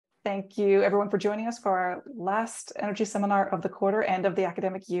Thank you everyone for joining us for our last energy seminar of the quarter and of the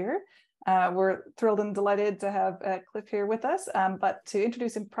academic year. We're thrilled and delighted to have Cliff here with us, but to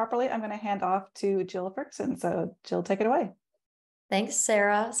introduce him properly, I'm going to hand off to Jill Ferguson. So Jill, take it away. Thanks,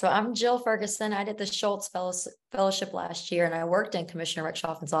 Sarah. So I'm Jill Ferguson. I did the Schultz Fellowship last year, and I worked in Commissioner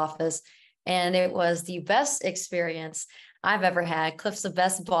Rechtschaffen's office, and it was the best experience I've ever had. Cliff's the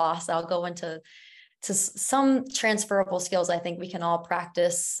best boss. I'll go into some transferable skills I think we can all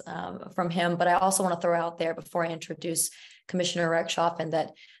practice from him. But I also want to throw out there before I introduce Commissioner Rechtschaffen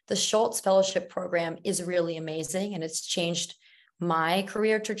that the Schultz Fellowship Program is really amazing, and it's changed my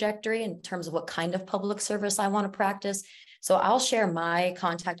career trajectory in terms of what kind of public service I want to practice. So I'll share my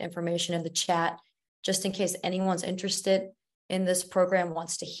contact information in the chat just in case anyone's interested in this program,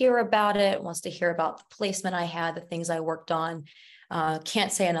 wants to hear about it, wants to hear about the placement I had, the things I worked on.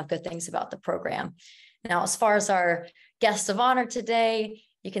 Can't say enough good things about the program. Now, as far as our guest of honor today,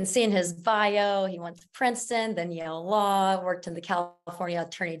 you can see in his bio, he went to Princeton, then Yale Law, worked in the California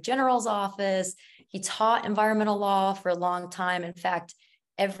Attorney General's office. He taught environmental law for a long time. In fact,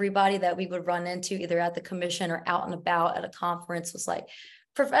 everybody that we would run into either at the commission or out and about at a conference was like,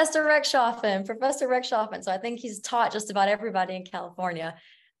 Professor Rechtschaffen, Professor Rechtschaffen. So I think he's taught just about everybody in California.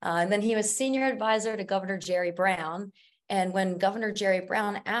 And then he was senior advisor to Governor Jerry Brown. And when Governor Jerry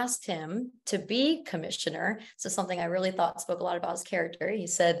Brown asked him to be commissioner, so something I really thought spoke a lot about his character, he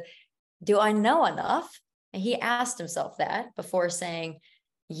said, do I know enough? And he asked himself that before saying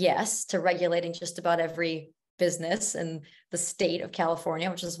yes to regulating just about every business in the state of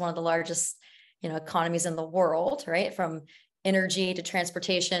California, which is one of the largest, economies in the world, right? From energy to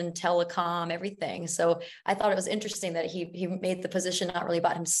transportation, telecom, everything. So I thought it was interesting that he made the position not really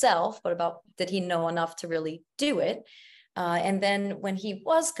about himself, but about did he know enough to really do it? And then when he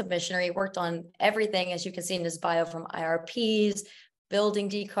was commissioner, he worked on everything, as you can see in his bio, from IRPs, building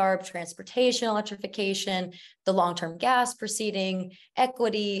decarb, transportation, electrification, the long-term gas proceeding,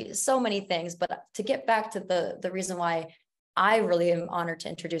 equity, so many things. But to get back to the reason why I really am honored to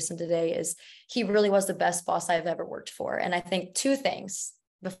introduce him today is he really was the best boss I've ever worked for. And I think two things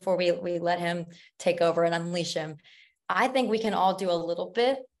before we let him take over and unleash him. I think we can all do a little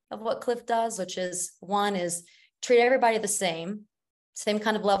bit of what Cliff does, which is one is treat everybody the same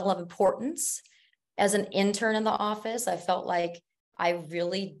kind of level of importance. As an intern in the office, I felt like I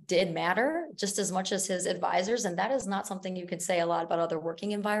really did matter just as much as his advisors. And that is not something you could say a lot about other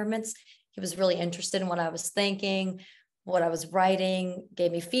working environments. He was really interested in what I was thinking, what I was writing,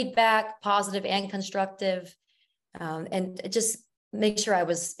 gave me feedback, positive and constructive, and just make sure I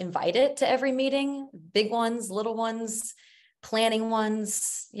was invited to every meeting, big ones, little ones, planning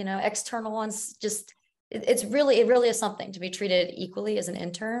ones, external ones. Just it really is something to be treated equally as an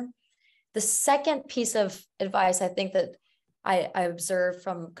intern. The second piece of advice I think that I observed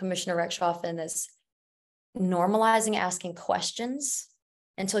from Commissioner Rechtschaffen is normalizing asking questions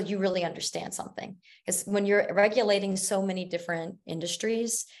until you really understand something. Because when you're regulating so many different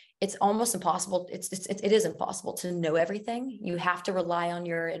industries, it's almost impossible. It is impossible to know everything. You have to rely on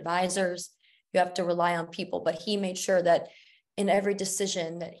your advisors. You have to rely on people. But he made sure that in every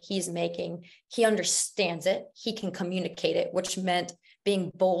decision that he's making, he understands it. He can communicate it, which meant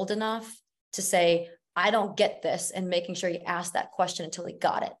being bold enough to say, I don't get this, and making sure he asked that question until he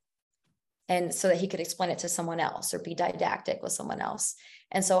got it. And so that he could explain it to someone else or be didactic with someone else.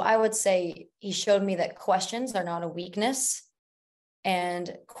 And so I would say he showed me that questions are not a weakness,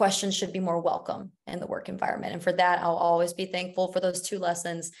 and questions should be more welcome in the work environment. And for that, I'll always be thankful for those two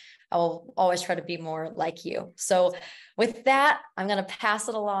lessons. I will always try to be more like you. So with that, I'm going to pass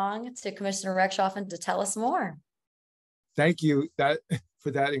it along to Commissioner Rechtschaffen to tell us more. Thank you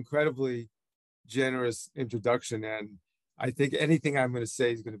for that incredibly generous introduction. And I think anything I'm going to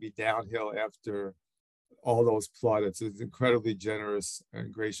say is going to be downhill after all those plaudits. It's incredibly generous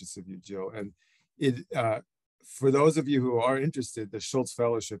and gracious of you, Jill. And for those of you who are interested, the Schultz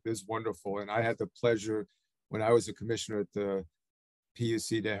Fellowship is wonderful. And I had the pleasure when I was a commissioner at the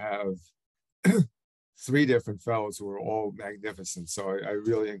PUC to have 3 different fellows who were all magnificent. So I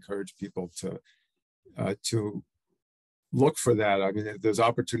really encourage people to look for that. I mean, there's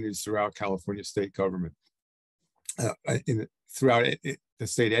opportunities throughout California state government, throughout the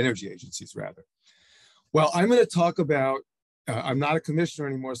state energy agencies, rather. Well, I'm going to talk about, I'm not a commissioner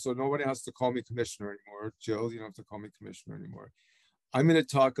anymore, so nobody has to call me commissioner anymore. Jill, you don't have to call me commissioner anymore. I'm going to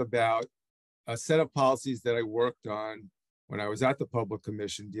talk about a set of policies that I worked on when I was at the Public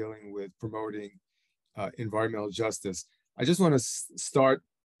Commission dealing with promoting environmental justice. I just want to start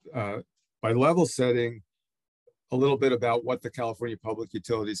by level setting a little bit about what the California Public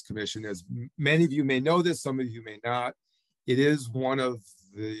Utilities Commission is. Many of you may know this, some of you may not. It is one of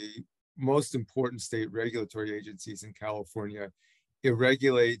the most important state regulatory agencies in California. It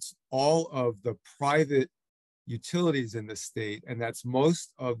regulates all of the private utilities in the state, and that's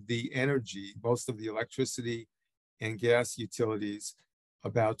most of the energy, most of the electricity and gas utilities,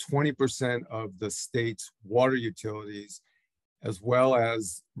 about 20% of the state's water utilities, as well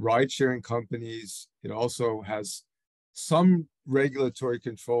as ride-sharing companies. It also has some regulatory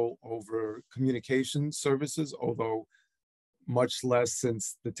control over communication services, although much less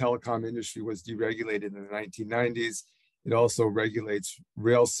since the telecom industry was deregulated in the 1990s. It also regulates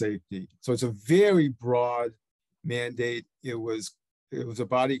rail safety. So it's a very broad mandate. It was a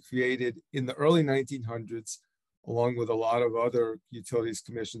body created in the early 1900s, along with a lot of other utilities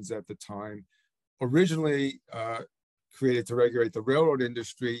commissions at the time, originally created to regulate the railroad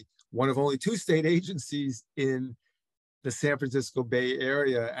industry, one of only two state agencies in the San Francisco Bay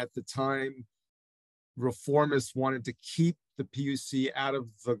Area at the time. Reformists wanted to keep the PUC out of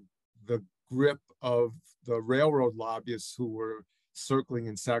the grip of the railroad lobbyists who were circling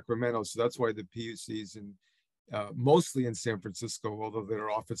in Sacramento. So that's why the PUC's in mostly in San Francisco, although there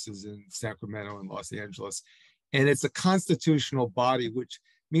are offices in Sacramento and Los Angeles. And it's a constitutional body, which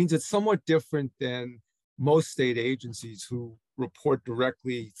means it's somewhat different than most state agencies who report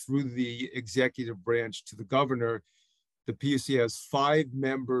directly through the executive branch to the governor. The PUC has 5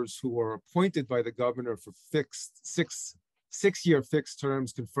 members who are appointed by the governor for fixed six-year fixed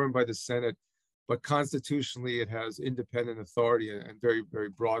terms confirmed by the Senate, but constitutionally it has independent authority and very, very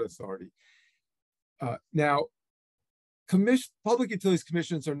broad authority. Now, public utilities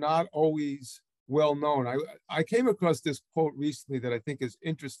commissions are not always well known. I came across this quote recently that I think is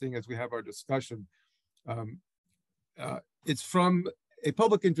interesting as we have our discussion. It's from a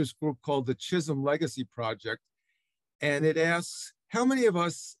public interest group called the Chisholm Legacy Project, and it asks, how many of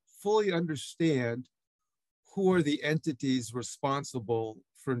us fully understand who are the entities responsible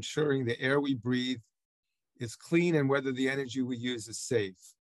for ensuring the air we breathe is clean and whether the energy we use is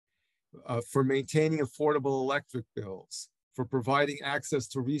safe, for maintaining affordable electric bills, for providing access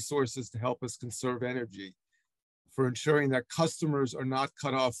to resources to help us conserve energy, for ensuring that customers are not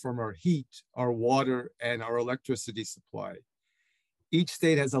cut off from our heat, our water, and our electricity supply. Each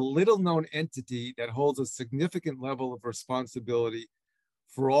state has a little-known entity that holds a significant level of responsibility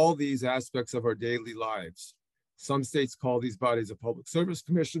for all these aspects of our daily lives. Some states call these bodies a public service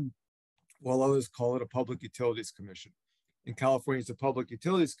commission, while others call it a public utilities commission. In California, it's a public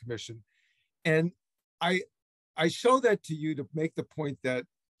utilities commission. And I show that to you to make the point that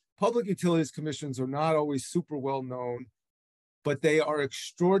public utilities commissions are not always super well known, but they are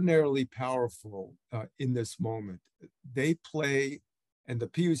extraordinarily powerful in this moment. They play, and the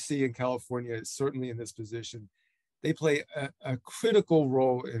PUC in California is certainly in this position, they play a critical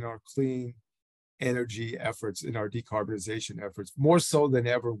role in our clean energy efforts, in our decarbonization efforts, more so than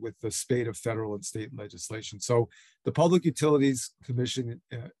ever with the spate of federal and state legislation. So the Public Utilities Commission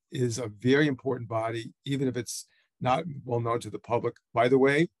is a very important body, even if it's not well known to the public. By the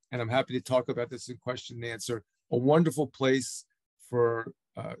way, and I'm happy to talk about this in question and answer, a wonderful place for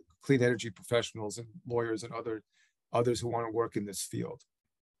clean energy professionals and lawyers and others who want to work in this field.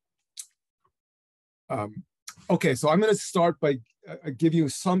 Okay, so I'm going to start by give you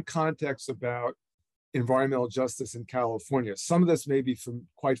some context about environmental justice in California. Some of this may be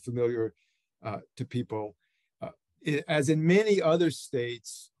quite familiar to people. As in many other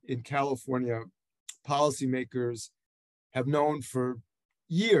states, in California, policymakers have known for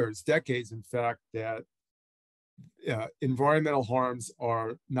years, decades, in fact, that environmental harms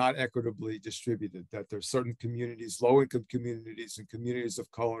are not equitably distributed, that there are certain communities, low-income communities and communities of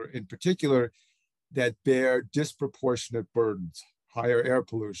color in particular, that bear disproportionate burdens, higher air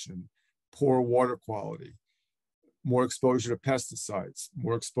pollution, poor water quality, more exposure to pesticides,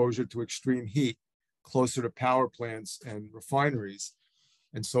 more exposure to extreme heat, closer to power plants and refineries,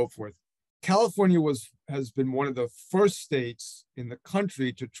 and so forth. California has been one of the first states in the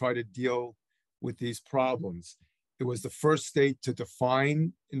country to try to deal with these problems. It was the first state to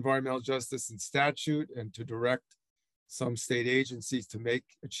define environmental justice in statute and to direct some state agencies to make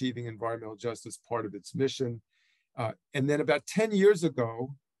achieving environmental justice part of its mission. And then about 10 years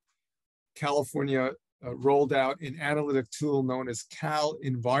ago, California rolled out an analytic tool known as Cal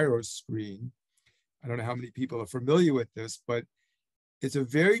EnviroScreen. I don't know how many people are familiar with this, but it's a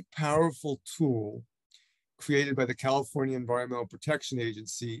very powerful tool created by the California Environmental Protection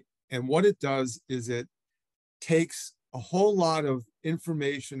Agency. And what it does is it takes a whole lot of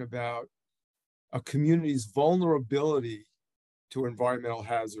information about a community's vulnerability to environmental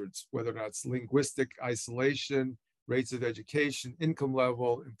hazards, whether that's linguistic isolation, rates of education, income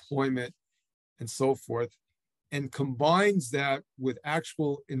level, employment, and so forth. and combines that with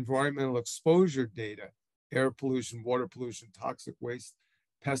actual environmental exposure data, air pollution, water pollution, toxic waste,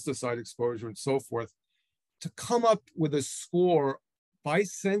 pesticide exposure, and so forth, to come up with a score by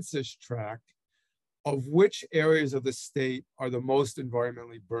census tract of which areas of the state are the most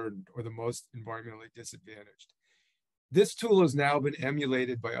environmentally burdened or the most environmentally disadvantaged. This tool has now been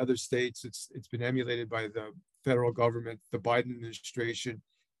emulated by other states. It's been emulated by the federal government. The Biden administration,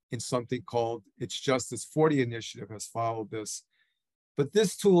 in something called its Justice 40 initiative, has followed this. But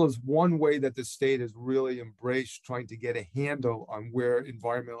this tool is one way that the state has really embraced trying to get a handle on where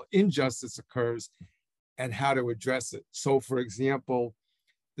environmental injustice occurs and how to address it. So, for example,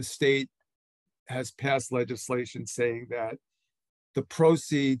 the state has passed legislation saying that the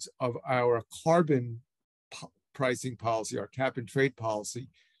proceeds of our carbon pricing policy, our cap and trade policy,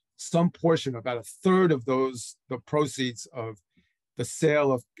 some portion, about a third of those, the proceeds of the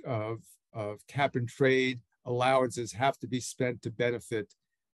sale of cap and trade allowances have to be spent to benefit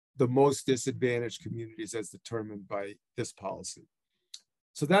the most disadvantaged communities as determined by this policy.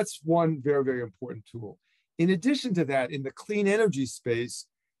 So that's one very, very important tool. In addition to that, in the clean energy space,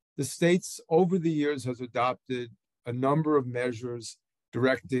 the states over the years has adopted a number of measures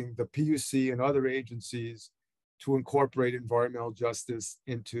directing the PUC and other agencies to incorporate environmental justice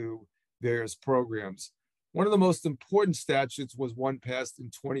into various programs. One of the most important statutes was one passed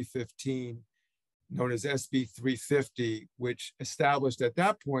in 2015, known as SB 350, which established at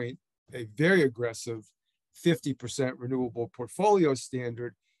that point a very aggressive 50% renewable portfolio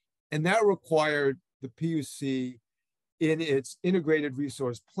standard. And that required the PUC in its integrated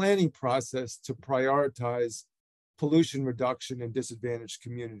resource planning process to prioritize pollution reduction in disadvantaged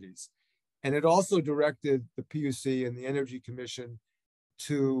communities. And it also directed the PUC and the Energy Commission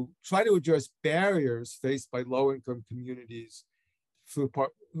to try to address barriers faced by low-income communities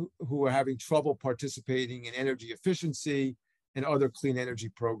who are having trouble participating in energy efficiency and other clean energy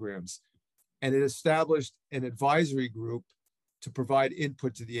programs. And it established an advisory group to provide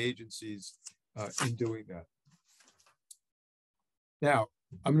input to the agencies in doing that. Now,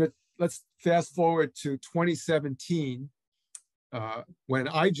 let's fast forward to 2017. When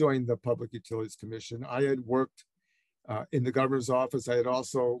I joined the Public Utilities Commission, I had worked in the governor's office. I had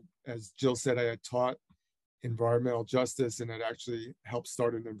also, as Jill said, I had taught environmental justice and had actually helped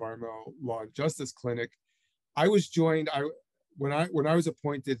start an environmental law and justice clinic. I was joined, when I was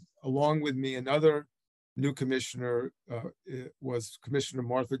appointed, along with me, another new commissioner was Commissioner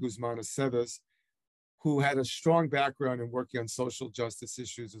Martha Guzman-Aceves, who had a strong background in working on social justice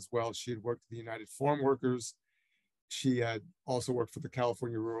issues as well. She had worked at the United Farm Workers. She had also worked for the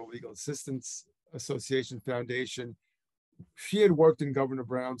California Rural Legal Assistance Association Foundation. She had worked in Governor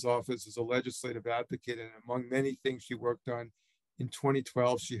Brown's office as a legislative advocate, and among many things she worked on, in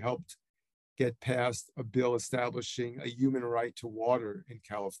 2012, she helped get passed a bill establishing a human right to water in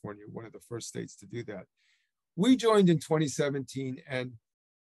California, one of the first states to do that. We joined in 2017, and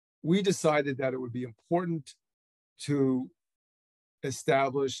we decided that it would be important to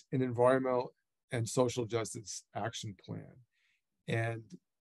establish an environmental and social justice action plan. And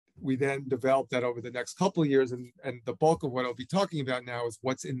we then developed that over the next couple of years, and the bulk of what I'll be talking about now is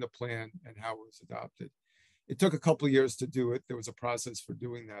what's in the plan and how it was adopted. It took a couple of years to do it. There was a process for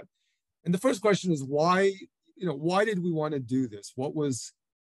doing that. And the first question is why did we want to do this? What was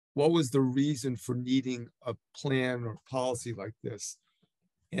the reason for needing a plan or policy like this?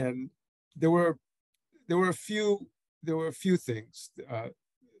 And there were a few things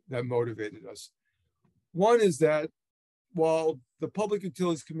that motivated us. One is that while the Public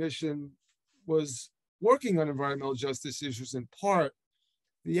Utilities Commission was working on environmental justice issues in part,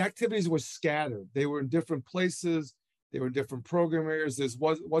 the activities were scattered. They were in different places. They were in different program areas. There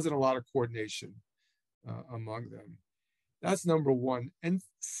wasn't a lot of coordination among them. That's number one. And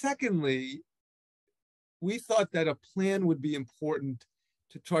secondly, we thought that a plan would be important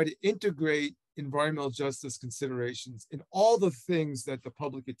to try to integrate environmental justice considerations in all the things that the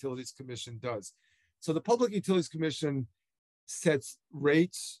Public Utilities Commission does. So the Public Utilities Commission sets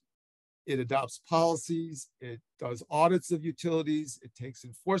rates, it adopts policies, it does audits of utilities, it takes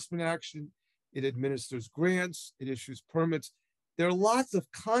enforcement action, it administers grants, it issues permits. There are lots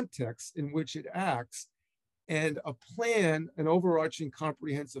of contexts in which it acts, and a plan, an overarching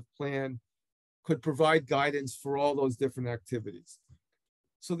comprehensive plan, could provide guidance for all those different activities.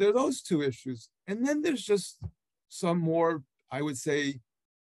 So there are those two issues. And then there's just some more, I would say,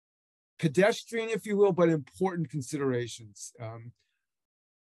 pedestrian, if you will, but important considerations.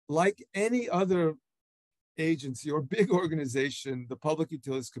 Like any other agency or big organization, the Public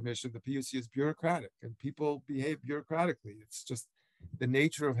Utilities Commission, the PUC, is bureaucratic, and people behave bureaucratically. It's just the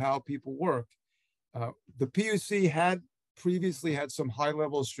nature of how people work. The PUC had previously had some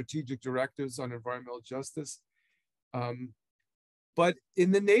high-level strategic directives on environmental justice. But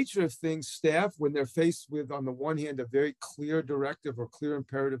in the nature of things, staff, when they're faced with, on the one hand, a very clear directive or clear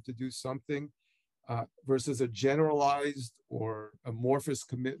imperative to do something versus a generalized or amorphous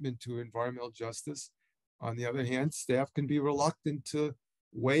commitment to environmental justice, on the other hand, staff can be reluctant to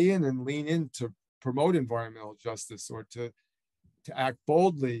weigh in and lean in to promote environmental justice or to act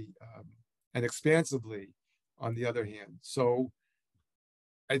boldly and expansively, on the other hand. So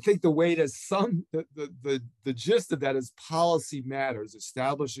I think the way to the gist of that is policy matters.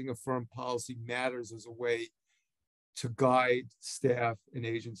 Establishing a firm policy matters as a way to guide staff and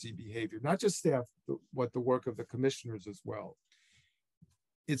agency behavior, not just staff, but the work of the commissioners as well.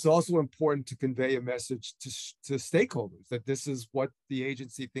 It's also important to convey a message to stakeholders that this is what the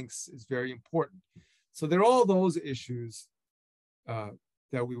agency thinks is very important. So there are all those issues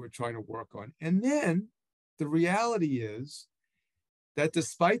that we were trying to work on. And then the reality is that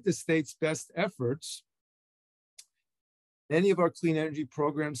despite the state's best efforts, many of our clean energy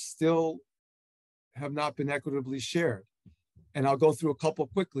programs still have not been equitably shared. And I'll go through a couple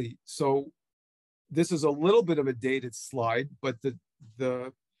quickly. So this is a little bit of a dated slide, but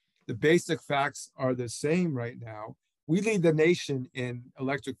the basic facts are the same right now. We lead the nation in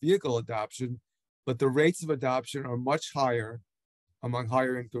electric vehicle adoption, but the rates of adoption are much higher among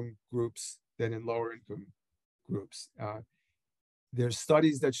higher income groups than in lower income groups. There's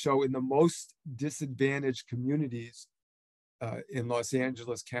studies that show in the most disadvantaged communities in Los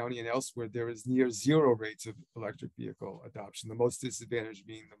Angeles County and elsewhere, there is near zero rates of electric vehicle adoption, the most disadvantaged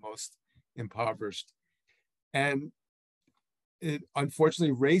being the most impoverished. And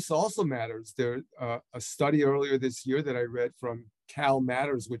unfortunately, race also matters. There a study earlier this year that I read from Cal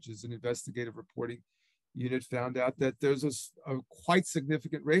Matters, which is an investigative reporting unit, found out that there's a quite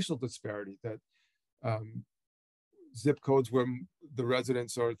significant racial disparity, that zip codes where the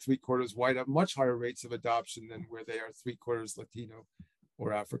residents are 3/4 white have much higher rates of adoption than where they are 3/4 Latino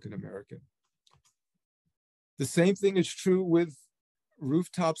or African American. The same thing is true with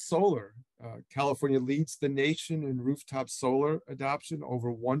rooftop solar. California leads the nation in rooftop solar adoption,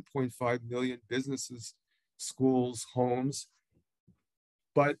 over 1.5 million businesses, schools, homes,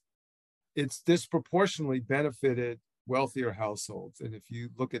 but it's disproportionately benefited wealthier households. And if you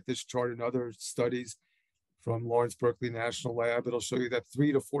look at this chart and other studies from Lawrence Berkeley National Lab, it'll show you that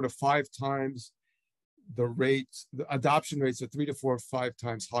 3 to 4 to 5 times the adoption rates are 3 to 4 or 5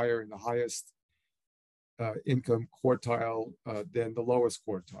 times higher in the highest income quartile than the lowest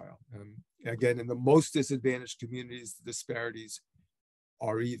quartile. Again, in the most disadvantaged communities, the disparities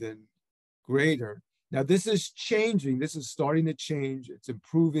are even greater. Now, this is changing. This is starting to change. It's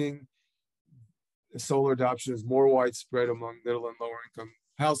improving. Solar adoption is more widespread among middle and lower income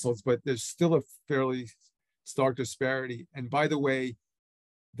households, but there's still a fairly stark disparity. And by the way,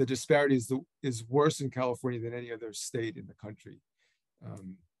 the disparity is worse in California than any other state in the country.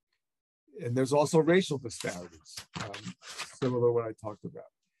 And there's also racial disparities, similar to what I talked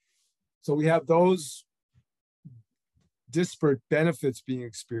about. So we have those disparate benefits being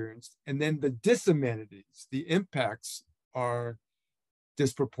experienced, and then the disamenities, the impacts are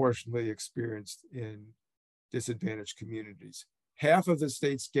disproportionately experienced in disadvantaged communities. Half of the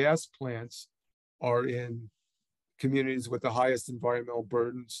state's gas plants are in communities with the highest environmental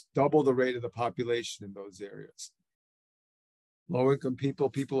burdens, double the rate of the population in those areas. Low-income people,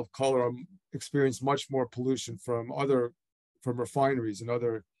 people of color, experience much more pollution from refineries and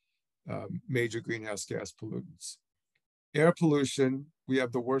other major greenhouse gas pollutants. Air pollution, we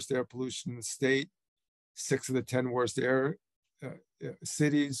have the worst air pollution in the state, 6 of the 10 worst air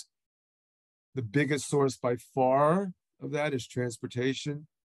cities. The biggest source by far of that is transportation.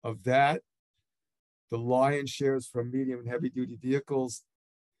 Of that, the lion's share is from medium and heavy duty vehicles,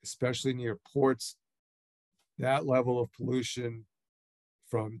 especially near ports. That level of pollution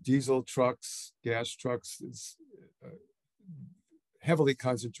from diesel trucks, gas trucks is heavily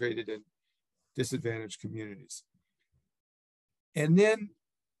concentrated in disadvantaged communities. And then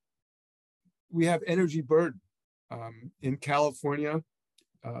we have energy burden. In California,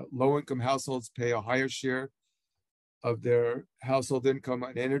 low-income households pay a higher share of their household income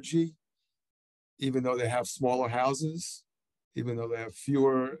on energy, even though they have smaller houses, even though they have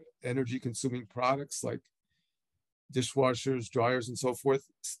fewer energy-consuming products like dishwashers, dryers, and so forth.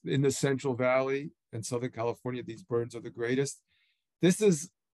 In the Central Valley and Southern California, these burdens are the greatest. This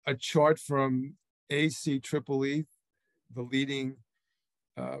is a chart from ACEEE, the leading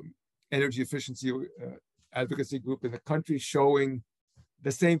energy efficiency advocacy group in the country, showing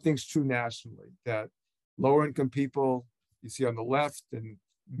the same thing's true nationally, that lower income people, you see on the left and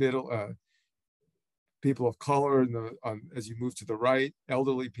middle, people of color, as you move to the right,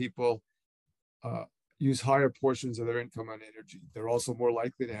 elderly people use higher portions of their income on energy. They're also more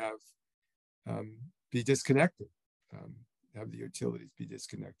likely to be disconnected, have the utilities be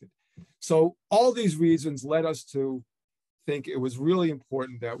disconnected. So all these reasons led us to think it was really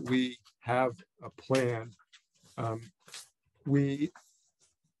important that we have a plan. We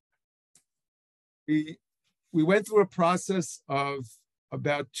went through a process of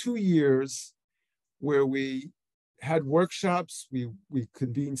about 2 years where we had workshops, we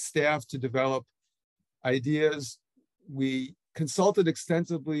convened staff to develop ideas. We consulted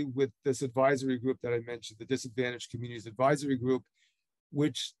extensively with this advisory group that I mentioned, the Disadvantaged Communities Advisory Group,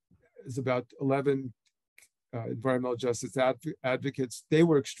 which is about 11 environmental justice advocates. They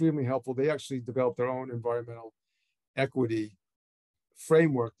were extremely helpful. They actually developed their own environmental equity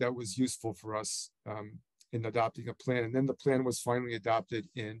framework that was useful for us in adopting a plan. And then the plan was finally adopted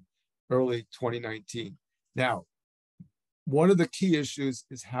in early 2019. Now, one of the key issues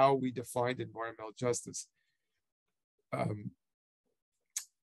is how we defined environmental justice. Can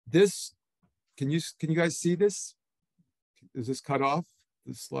you guys see this? Is this cut off,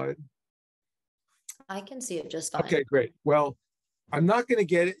 this slide? I can see it just fine. Okay, great. Well, I'm not going to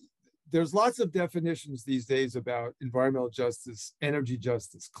get it. There's lots of definitions these days about environmental justice, energy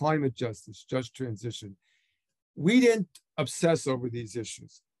justice, climate justice, just transition. We didn't obsess over these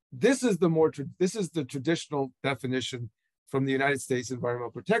issues. This is the traditional definition from the United States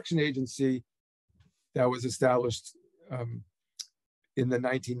Environmental Protection Agency that was established in the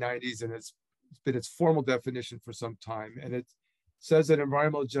 1990s, and it's been its formal definition for some time. And it says that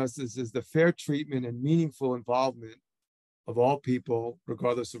environmental justice is the fair treatment and meaningful involvement of all people,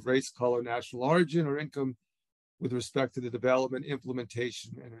 regardless of race, color, national origin, or income, with respect to the development,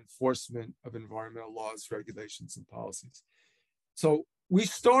 implementation, and enforcement of environmental laws, regulations, and policies. So we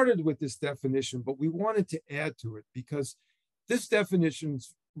started with this definition, but we wanted to add to it because this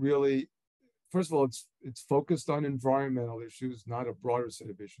definition's really, first of all, it's focused on environmental issues, not a broader set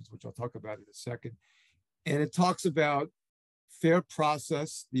of issues, which I'll talk about in a second. And it talks about fair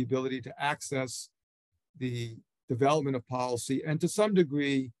process, the ability to access the development of policy, and to some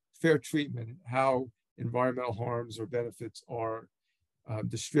degree, fair treatment, how environmental harms or benefits are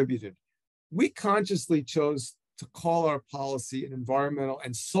distributed. We consciously chose to call our policy an environmental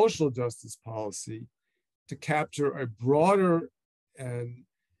and social justice policy to capture a broader effort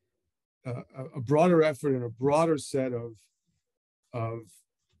and a broader set of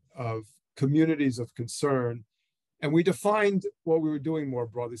communities of concern. And we defined what we were doing more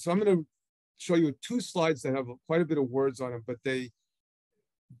broadly. So I'm going to show you 2 slides that have quite a bit of words on them, but they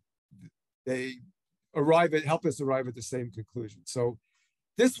help us arrive at the same conclusion. So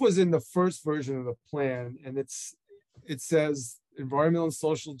this was in the first version of the plan, and it says environmental and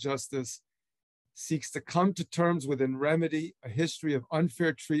social justice seeks to come to terms with and remedy a history of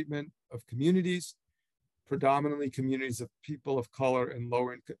unfair treatment of communities, predominantly communities of people of color and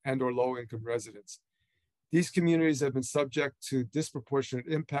low income residents. These communities have been subject to disproportionate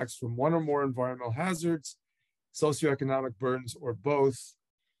impacts from one or more environmental hazards, socioeconomic burdens, or both.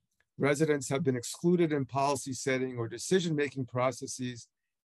 Residents have been excluded in policy setting or decision-making processes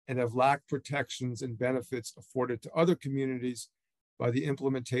and have lacked protections and benefits afforded to other communities by the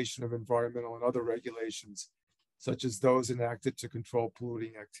implementation of environmental and other regulations, such as those enacted to control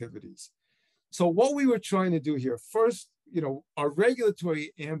polluting activities. So what we were trying to do here, first, our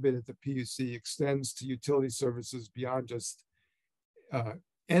regulatory ambit at the PUC extends to utility services beyond just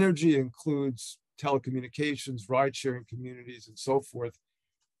energy, includes telecommunications, ride-sharing communities, and so forth.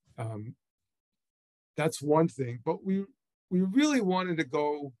 That's one thing, but we really wanted to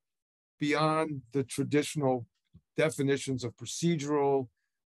go beyond the traditional definitions of procedural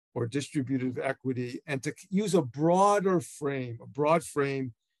or distributive equity and to use a broad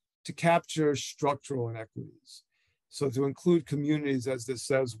frame to capture structural inequities. So to include communities, as this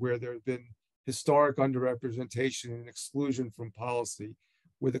says, where there have been historic underrepresentation and exclusion from policy,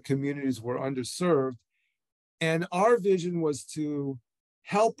 where the communities were underserved. And our vision was to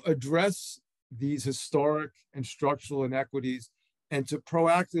help address these historic and structural inequities and to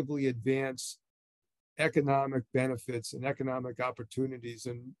proactively advance economic benefits and economic opportunities,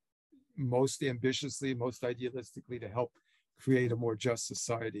 and most ambitiously, most idealistically, to help create a more just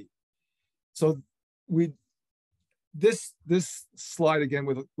society. So this slide, again,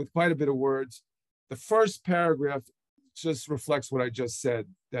 with quite a bit of words, the first paragraph just reflects what I just said,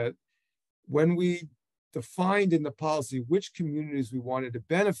 that when we defined in the policy which communities we wanted to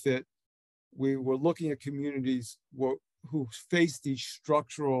benefit, we were looking at communities who face these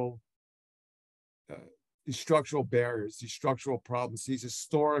structural barriers, these structural problems, these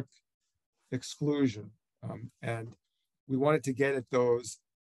historic exclusion. And we wanted to get at those,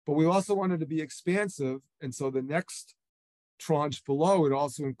 but we also wanted to be expansive. And so the next tranche below, it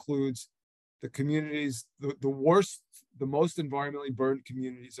also includes the communities, the worst, the most environmentally burned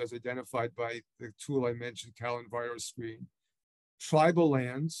communities as identified by the tool I mentioned, CalEnviroScreen, tribal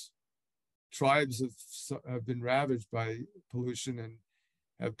lands. Tribes have been ravaged by pollution and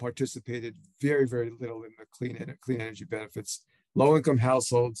have participated very, very little in the clean energy benefits, low-income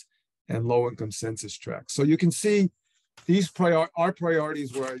households, and low-income census tracts. So you can see these our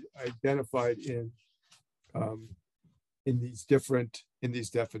priorities were identified in these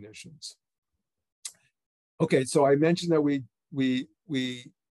definitions. Okay, so I mentioned that we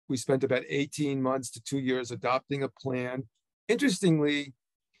spent about 18 months to 2 years adopting a plan. Interestingly,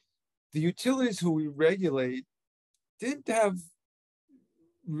 the utilities who we regulate didn't have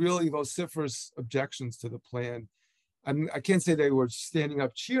really vociferous objections to the plan. I can't say they were standing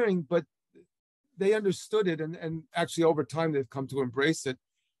up cheering, but they understood it, and actually over time they've come to embrace it.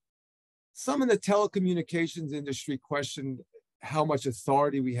 Some in the telecommunications industry questioned how much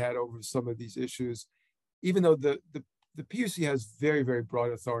authority we had over some of these issues, even though the PUC has very, very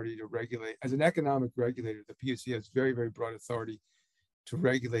broad authority to regulate. As an economic regulator, the PUC has very, very broad authority to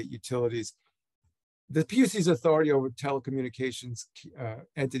regulate utilities. The PUC's authority over telecommunications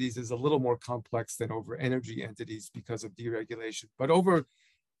entities is a little more complex than over energy entities because of deregulation. But over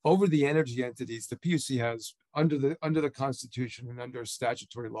the energy entities, the PUC has, under the Constitution and under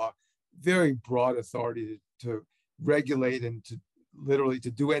statutory law, very broad authority to regulate and to literally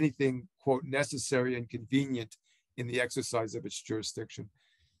to do anything, quote, necessary and convenient in the exercise of its jurisdiction.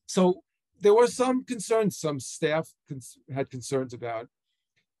 So there were some concerns. Some staff had concerns about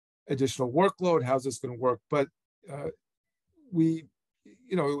additional workload. How's this going to work? But it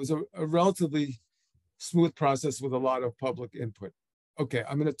was a relatively smooth process with a lot of public input. Okay,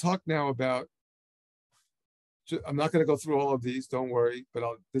 I'm going to talk now about, I'm not going to go through all of these, don't worry, but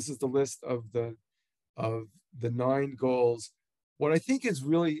this is the list of the 9 goals. What I think is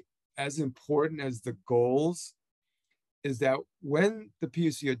really as important as the goals is that when the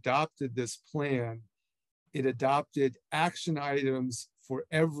PUC adopted this plan, it adopted action items for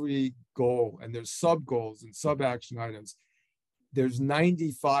every goal, and there's sub-goals and sub-action items. There's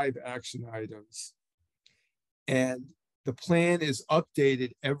 95 action items, and the plan is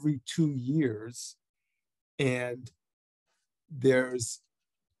updated every 2 years, and there's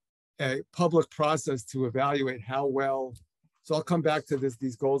a public process to evaluate how well. So I'll come back to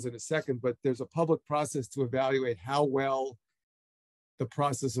these goals in a second, but there's a public process to evaluate how well the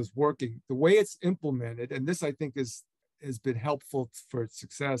process is working. The way it's implemented, and this I think has been helpful for its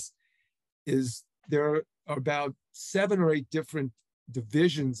success, is there are about 7 or 8 different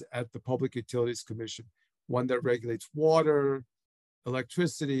divisions at the Public Utilities Commission. One that regulates water,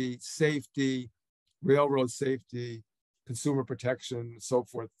 electricity, safety, railroad safety, consumer protection, and so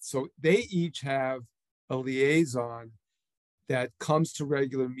forth. So they each have a liaison that comes to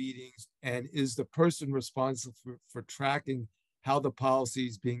regular meetings and is the person responsible for tracking how the policy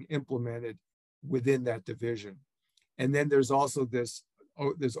is being implemented within that division. And then there's also this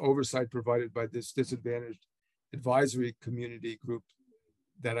oversight provided by this disadvantaged advisory community group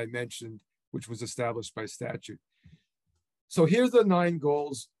that I mentioned, which was established by statute. So here's the 9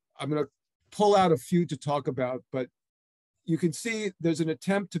 goals. I'm going to pull out a few to talk about, but you can see there's an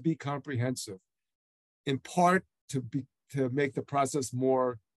attempt to be comprehensive, in part to make the process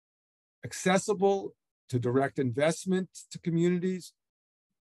more accessible, to direct investment to communities.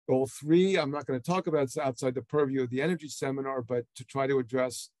 Goal 3, I'm not going to talk about, it's outside the purview of the energy seminar, but to try to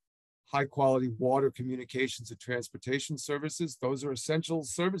address high quality water, communications, and transportation services. Those are essential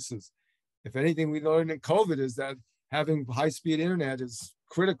services. If anything we learned in COVID is that having high-speed internet is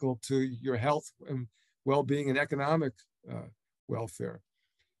critical to your health and well-being and economic welfare.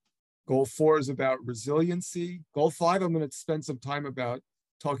 Goal 4 is about resiliency. Goal 5, I'm going to spend some time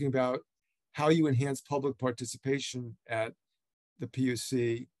talking about how you enhance public participation at the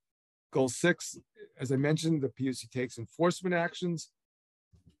PUC. Goal 6, as I mentioned, the PUC takes enforcement actions.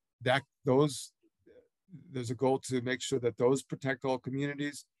 There's a goal to make sure that those protect all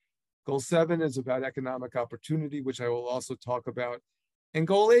communities. Goal 7 is about economic opportunity, which I will also talk about. And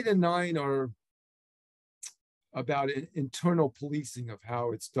goal 8 and 9 are about internal policing of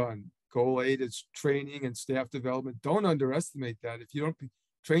how it's done. Goal 8 is training and staff development. Don't underestimate that. If you don't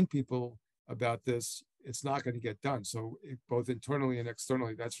train people about this, it's not going to get done. So both internally and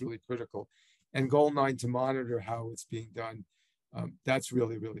externally, that's really critical. And goal 9, to monitor how it's being done. That's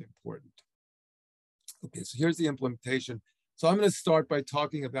really, really important. Okay, so here's the implementation. So I'm going to start by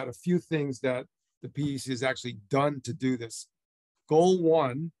talking about a few things that the PUC has actually done to do this. Goal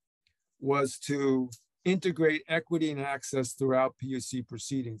 1 was to integrate equity and access throughout PUC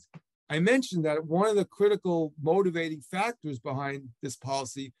proceedings. I mentioned that one of the critical motivating factors behind this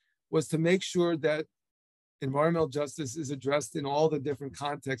policy was to make sure that environmental justice is addressed in all the different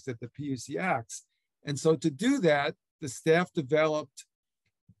contexts that the PUC acts. And so to do that, the staff developed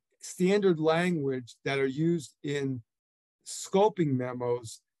standard language that are used in scoping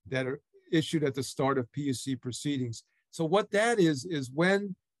memos that are issued at the start of PUC proceedings. So what that is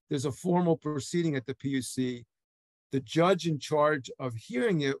when there's a formal proceeding at the PUC, the judge in charge of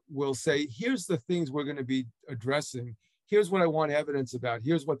hearing it will say, here's the things we're going to be addressing. Here's what I want evidence about.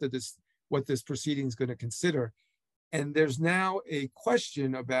 Here's what this proceeding is going to consider. And there's now a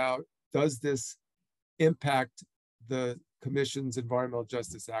question about, does this impact the commission's environmental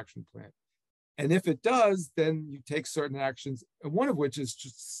justice action plan? And if it does, then you take certain actions, and one of which is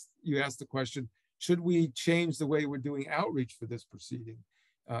just, you ask the question, should we change the way we're doing outreach for this proceeding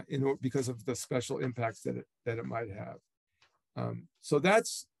because of the special impacts that it might have? So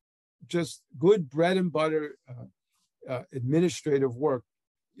that's just good bread and butter administrative work.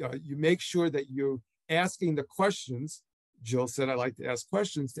 You make sure that you're asking the questions. Jill said, I like to ask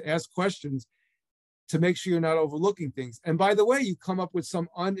questions to make sure you're not overlooking things. And by the way, you come up with some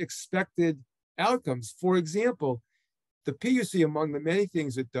unexpected outcomes. For example, the PUC, among the many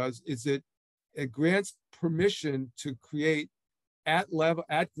things it does, is it grants permission to create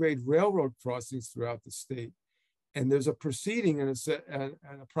at-grade railroad crossings throughout the state. And there's a proceeding and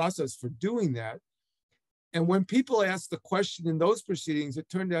a process for doing that. And when people asked the question in those proceedings, it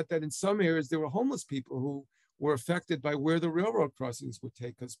turned out that in some areas there were homeless people who were affected by where the railroad crossings would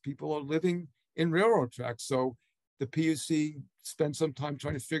take, because people are living in railroad tracks. So the PUC spent some time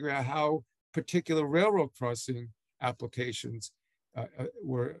trying to figure out how particular railroad crossing applications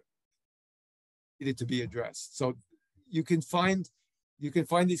were needed to be addressed. So you can find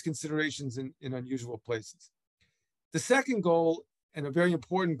these considerations in unusual places. The second goal, and a very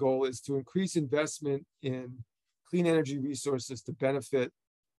important goal, is to increase investment in clean energy resources to benefit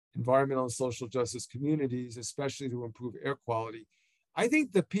environmental and social justice communities, especially to improve air quality. I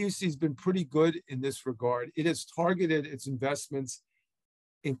think the PUC has been pretty good in this regard. It has targeted its investments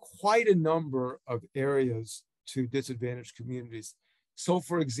in quite a number of areas to disadvantaged communities. So,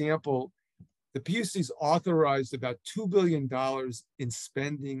 for example, the PUC's authorized about $2 billion in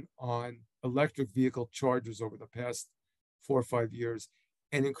spending on electric vehicle chargers over the past 4 or 5 years.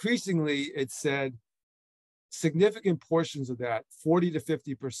 And increasingly, it said significant portions of that, 40 to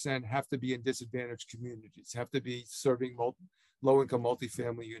 50%, have to be in disadvantaged communities, have to be serving low-income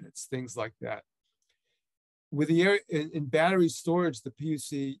multifamily units, things like that. With the in battery storage, the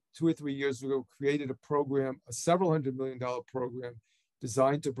PUC 2 or 3 years ago created a program, a several $100 million program,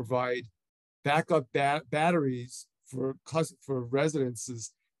 designed to provide backup batteries for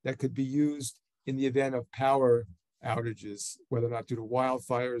residences that could be used in the event of power outages, whether or not due to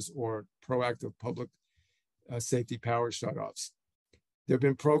wildfires or proactive public safety power shutoffs. There have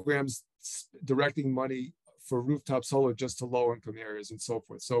been programs directing money for rooftop solar just to low-income areas and so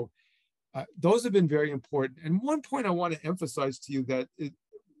forth. So those have been very important. And one point I want to emphasize to you that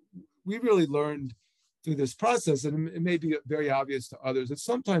we really learned through this process, and it may be very obvious to others, it's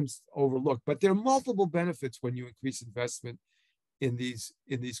sometimes overlooked, but there are multiple benefits when you increase investment in these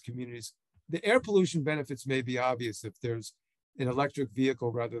communities. The air pollution benefits may be obvious if there's an electric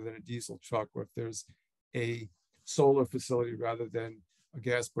vehicle rather than a diesel truck, or if there's a solar facility rather than a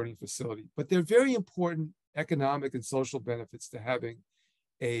gas burning facility. But there are very important economic and social benefits to having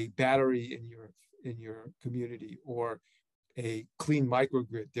a battery in your community or a clean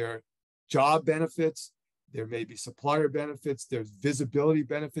microgrid. There are job benefits, there may be supplier benefits, there's visibility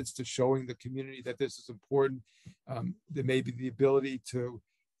benefits to showing the community that this is important. There may be the ability to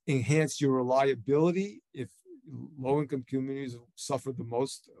enhance your reliability if low-income communities suffer the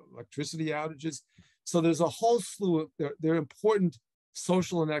most electricity outages. So there's a whole slew of, there are important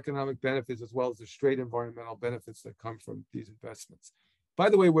social and economic benefits, as well as the straight environmental benefits that come from these investments. By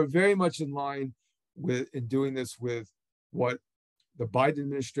the way, we're very much in line in doing this with what the Biden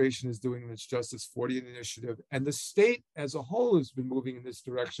administration is doing in its Justice 40 initiative, and the state as a whole has been moving in this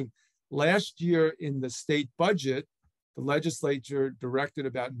direction. Last year in the state budget, the legislature directed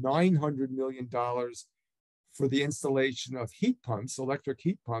about $900 million for the installation of heat pumps, electric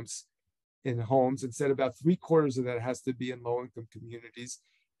heat pumps in homes, and said about 3/4 of that has to be in low-income communities.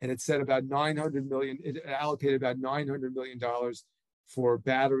 And it said about $900 million, it allocated about $900 million for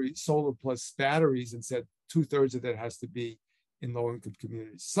solar plus batteries, and said 2/3 of that has to be in low-income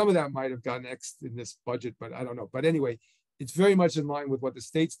communities. Some of that might have gotten X'd in this budget, but I don't know. But anyway, it's very much in line with what the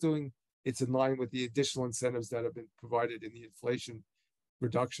state's doing. It's in line with the additional incentives that have been provided in the Inflation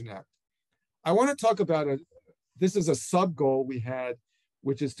Reduction Act. I want to talk about this is a sub-goal we had,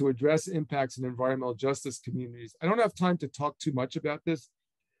 which is to address impacts in environmental justice communities. I don't have time to talk too much about this,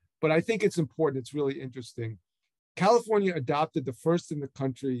 but I think it's important. It's really interesting. California adopted the first in the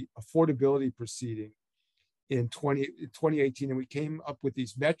country affordability proceeding in 2018, and we came up with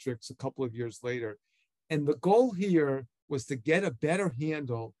these metrics a couple of years later. And the goal here was to get a better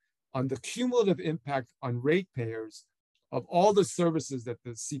handle on the cumulative impact on ratepayers of all the services that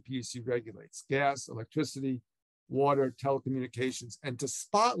the CPUC regulates: gas, electricity, water, telecommunications, and to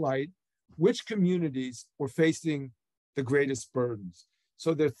spotlight which communities were facing the greatest burdens.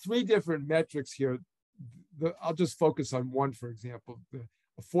 So there are three different metrics here. I'll just focus on one, for example, the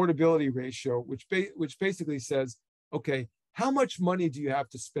affordability ratio, which basically says, okay, how much money do you have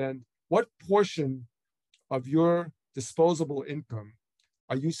to spend? What portion of your disposable income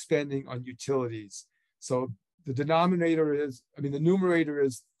are you spending on utilities? So the denominator is, the numerator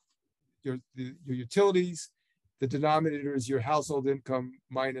is your utilities. The denominator is your household income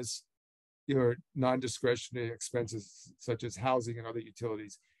minus your non-discretionary expenses, such as housing and other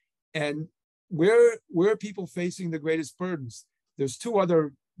utilities. And where are people facing the greatest burdens? There's two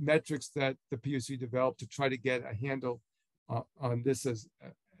other metrics that the PUC developed to try to get a handle on this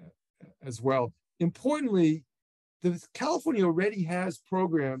as well. Importantly, California already has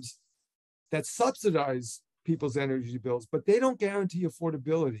programs that subsidize people's energy bills, but they don't guarantee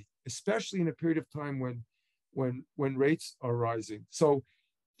affordability, especially in a period of time when rates are rising. So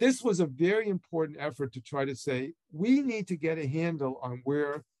this was a very important effort to try to say, we need to get a handle on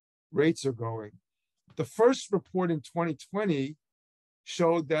where rates are going. The first report in 2020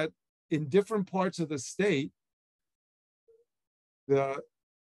 showed that in different parts of the state, if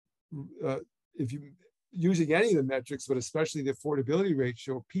you using any of the metrics, but especially the affordability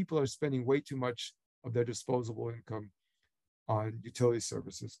ratio, people are spending way too much of their disposable income on utility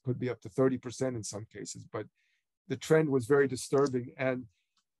services. Could be up to 30% in some cases, but the trend was very disturbing. And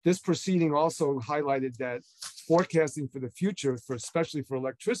this proceeding also highlighted that forecasting for the future, especially for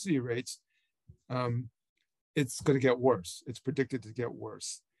electricity rates, it's going to get worse. It's predicted to get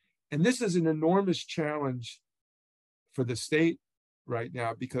worse. And this is an enormous challenge for the state right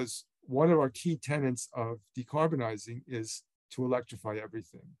now, because one of our key tenets of decarbonizing is to electrify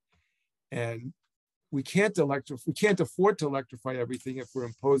everything. And we can't afford to electrify everything if we're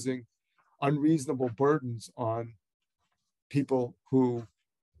imposing unreasonable burdens on people who,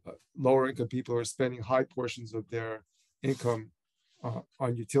 lower income people, are spending high portions of their income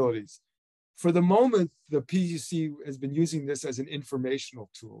on utilities. For the moment, the PUC has been using this as an informational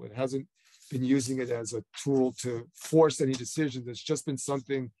tool. It hasn't been using it as a tool to force any decisions. It's just been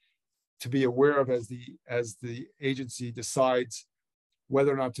something to be aware of as the agency decides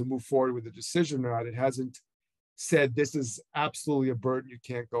whether or not to move forward with a decision or not. It hasn't said this is absolutely a burden you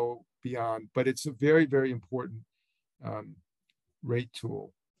can't go beyond, but it's a very, very important rate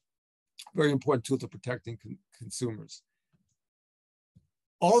tool, very important tool to protecting consumers.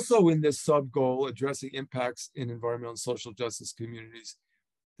 Also in this sub-goal, addressing impacts in environmental and social justice communities,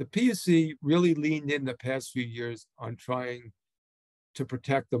 the PUC really leaned in the past few years on trying to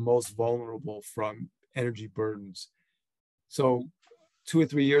protect the most vulnerable from energy burdens. So 2 or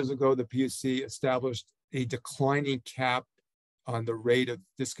 3 years ago, the PUC established a declining cap on the rate of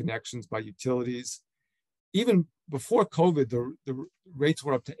disconnections by utilities. Even before COVID, the rates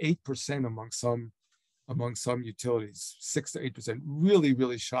were up to 8% among some utilities, 6 to 8%, really,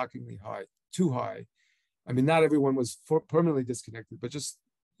 really shockingly high, too high. I mean, not everyone was permanently disconnected, but just,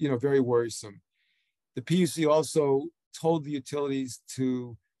 very worrisome. The PUC also told the utilities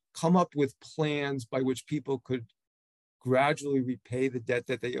to come up with plans by which people could gradually repay the debt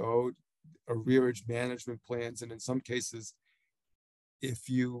that they owed, arrearage management plans. And in some cases, if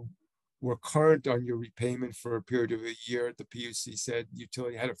you were current on your repayment for a period of a year, the PUC said the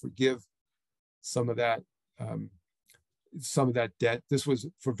utility had to forgive some of that debt. This was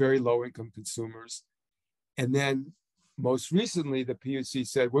for very low income consumers. And then most recently, the PUC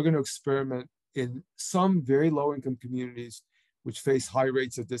said, we're going to experiment in some very low income communities which face high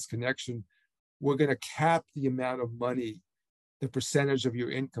rates of disconnection. We're going to cap the amount of money, the percentage of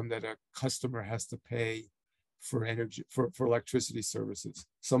your income that a customer has to pay for energy, for electricity services.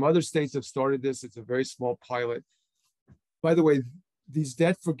 Some other states have started this. It's a very small pilot. By the way, these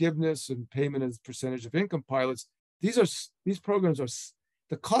debt forgiveness and payment as percentage of income pilots, these programs are,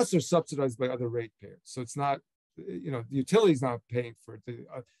 the costs are subsidized by other ratepayers. So it's not, the utility is not paying for it. The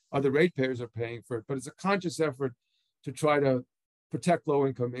other ratepayers are paying for it, but it's a conscious effort to try to protect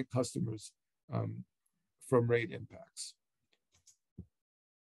low-income customers from rate impacts.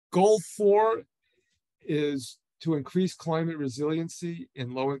 Goal 4 is to increase climate resiliency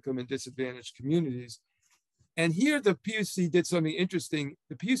in low-income and disadvantaged communities. And here the PUC did something interesting.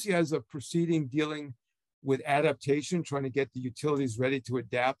 The PUC has a proceeding dealing with adaptation, trying to get the utilities ready to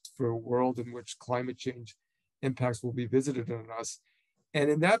adapt for a world in which climate change impacts will be visited on us. And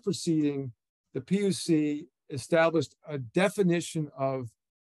in that proceeding, the PUC established a definition of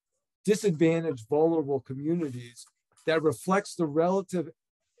disadvantaged, vulnerable communities that reflects the relative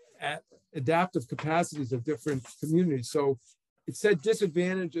adaptive capacities of different communities. So it said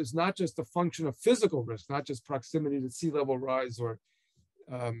disadvantage is not just a function of physical risk, not just proximity to sea level rise or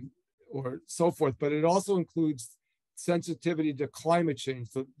so forth, but it also includes sensitivity to climate change,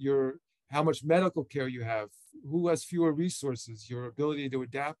 so how much medical care you have, who has fewer resources, your ability to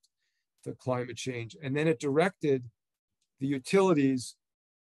adapt to climate change. And then it directed the utilities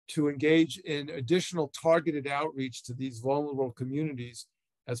to engage in additional targeted outreach to these vulnerable communities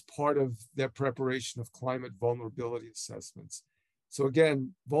as part of their preparation of climate vulnerability assessments. So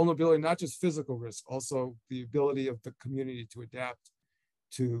again, vulnerability, not just physical risk, also the ability of the community to adapt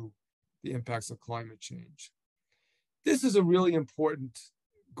to the impacts of climate change. This is a really important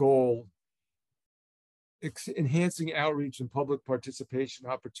goal, enhancing outreach and public participation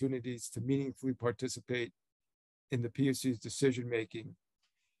opportunities to meaningfully participate in the PUC's decision-making.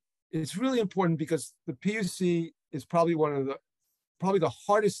 It's really important because the PUC is probably the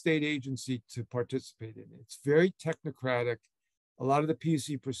hardest state agency to participate in. It's very technocratic. A lot of the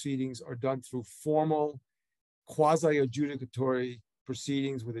PUC proceedings are done through formal, quasi-adjudicatory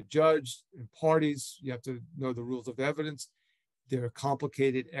proceedings with a judge and parties. You have to know the rules of evidence. There are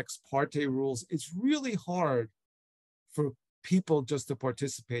complicated ex parte rules. It's really hard for people just to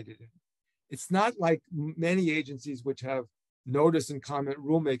participate in it. It's not like many agencies which have notice and comment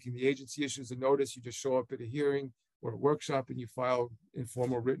rulemaking. The agency issues a notice, you just show up at a hearing or a workshop and you file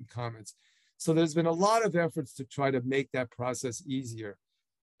informal written comments. So there's been a lot of efforts to try to make that process easier.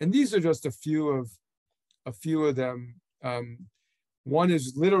 And these are just a few of them. One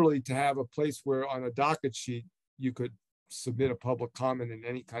is literally to have a place where on a docket sheet, you could submit a public comment in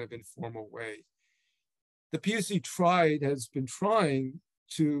any kind of informal way. The PUC has been trying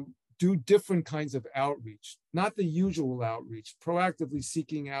to do different kinds of outreach, not the usual outreach, proactively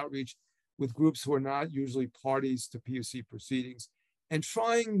seeking outreach with groups who are not usually parties to PUC proceedings, and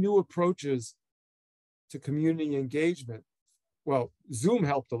trying new approaches to community engagement. Well, Zoom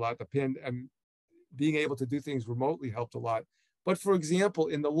helped a lot, and being able to do things remotely helped a lot. But for example,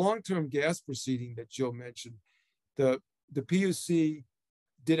 in the long-term gas proceeding that Jill mentioned, the PUC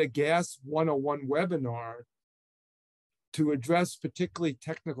did a Gas 101 webinar to address particularly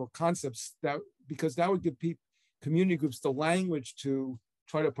technical concepts, because that would give community groups the language to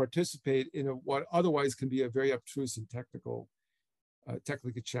try to participate in what otherwise can be a very obtruse and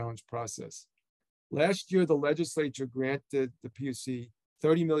technically challenged process. Last year, the legislature granted the PUC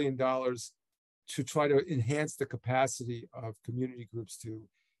 $30 million to try to enhance the capacity of community groups to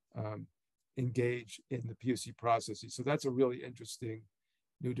engage in the PUC processes. So that's a really interesting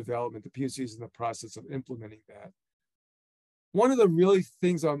new development. The PUC is in the process of implementing that. One of the really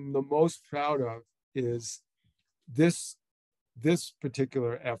things I'm the most proud of is this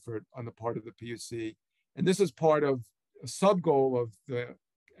particular effort on the part of the PUC. And this is part of a sub-goal of the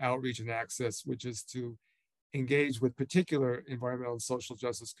outreach and access, which is to engage with particular environmental and social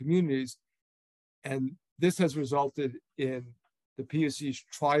justice communities. And this has resulted in the PUC's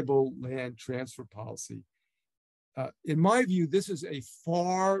tribal land transfer policy. In my view, this is a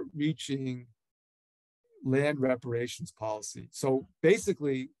far-reaching land reparations policy. So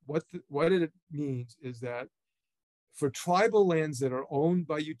basically, what it means is that for tribal lands that are owned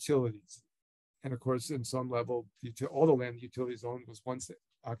by utilities, and of course, in some level, all the land utilities owned was once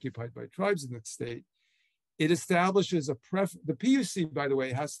occupied by tribes in the state, it establishes the PUC, by the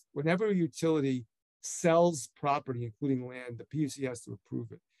way, whenever a utility sells property, including land, the PUC has to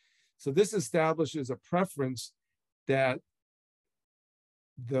approve it. So this establishes a preference that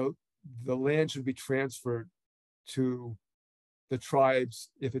the land should be transferred to the tribes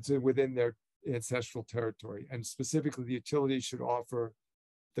if it's within their ancestral territory. And specifically, the utilities should offer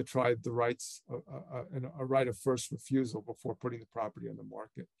the tribe the rights, a right of first refusal before putting the property on the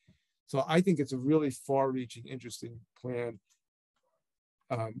market. So I think it's a really far-reaching, interesting plan.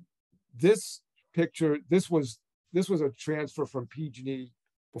 This picture, this was a transfer from PG&E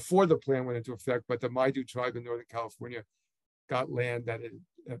before the plan went into effect, but the Maidu tribe in Northern California got land that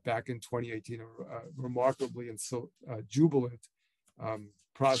back in 2018, a remarkably and so jubilant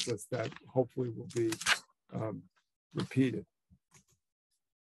process that hopefully will be repeated.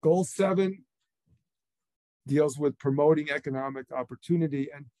 Goal 7 deals with promoting economic opportunity.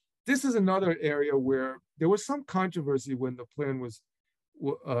 And this is another area where there was some controversy when the plan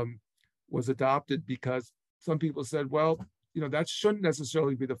was adopted, because some people said, well, that shouldn't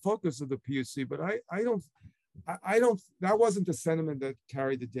necessarily be the focus of the PUC, but I don't, that wasn't the sentiment that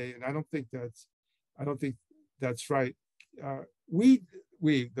carried the day, and I don't think that's right. The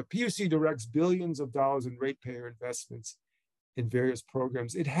PUC directs billions of dollars in ratepayer investments in various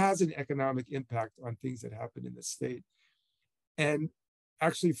programs. It has an economic impact on things that happen in the state. And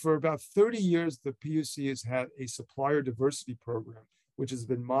actually, for about 30 years, the PUC has had a supplier diversity program, which has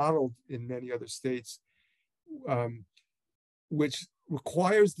been modeled in many other states, which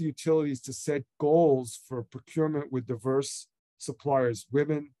requires the utilities to set goals for procurement with diverse suppliers,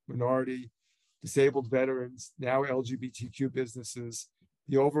 women, minority, disabled veterans, now LGBTQ businesses.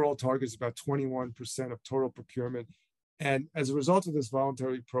 The overall target is about 21% of total procurement. And as a result of this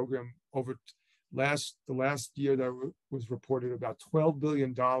voluntary program, over the last year that was reported, about $12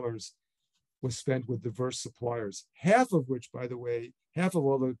 billion was spent with diverse suppliers, half of which, by the way, half of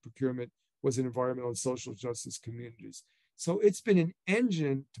all the procurement was in environmental and social justice communities. So it's been an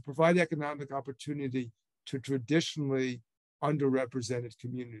engine to provide economic opportunity to traditionally underrepresented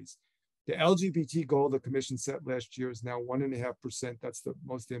communities. The LGBT goal the commission set last year is now 1.5%. That's the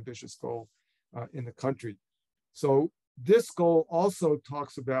most ambitious goal in the country. So this goal also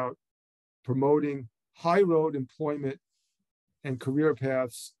talks about promoting high road employment and career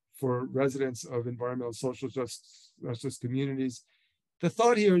paths for residents of environmental and social justice communities. The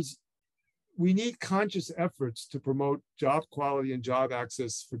thought here is we need conscious efforts to promote job quality and job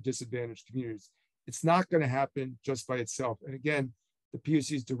access for disadvantaged communities. It's not going to happen just by itself. And again, the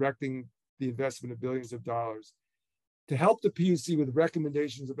PUC is directing the investment of billions of dollars. To help the PUC with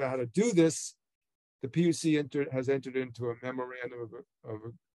recommendations about how to do this, the PUC has entered into a memorandum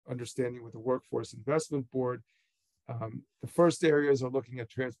of understanding with the Workforce Investment Board. The first areas are looking at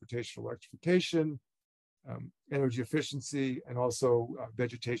transportation electrification, energy efficiency, and also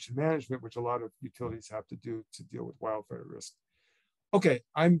vegetation management, which a lot of utilities have to do to deal with wildfire risk. Okay,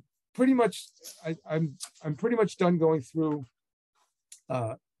 I'm pretty much done going through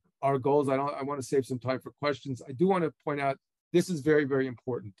our goals. I want to save some time for questions. I do want to point out this is very, very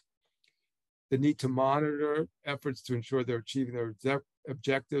important. The need to monitor efforts to ensure they're achieving their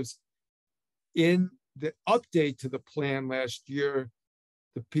objectives. In the update to the plan last year,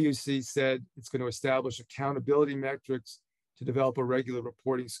 the PUC said it's going to establish accountability metrics to develop a regular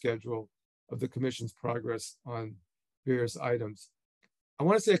reporting schedule of the commission's progress on various items. I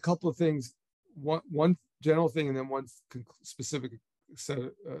want to say a couple of things, one general thing and then one specific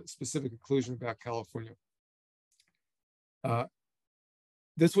conclusion about California.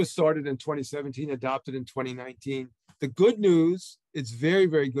 This was started in 2017, adopted in 2019. The good news, it's very,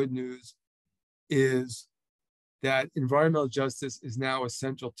 very good news, is that environmental justice is now a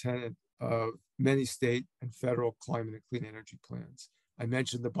central tenet of many state and federal climate and clean energy plans. I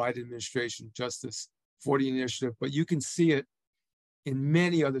mentioned the Biden administration Justice 40 initiative, but you can see it in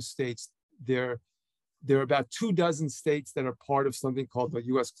many other states. There are about 24 states that are part of something called the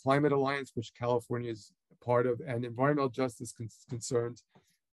U.S. Climate Alliance, which California is a part of, and environmental justice concerns,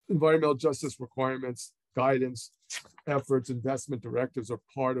 environmental justice requirements, guidance, efforts, investment directives are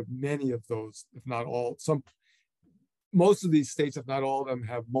part of many of those, if not all. Most of these states, if not all of them,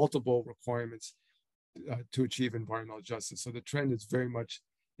 have multiple requirements to achieve environmental justice. So the trend is very much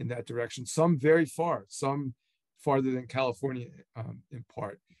in that direction. Some very far, some farther than California in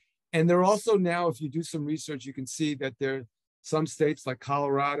part. And there are also now, if you do some research, you can see that there are some states like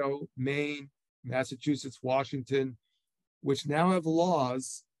Colorado, Maine, Massachusetts, Washington, which now have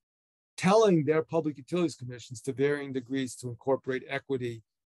laws telling their public utilities commissions to varying degrees to incorporate equity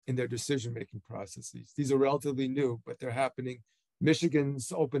in their decision-making processes. These are relatively new, but they're happening.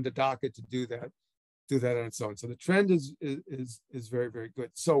 Michigan's opened a docket to do that on its own. So the trend is very, very good.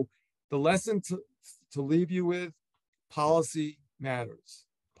 So the lesson to leave you with, policy matters.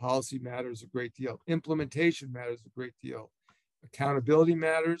 Policy matters a great deal. Implementation matters a great deal. Accountability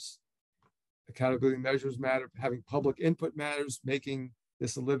matters. Accountability measures matter. Having public input matters. Making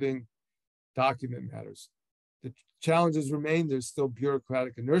this a living document matters. The challenges remain. There's still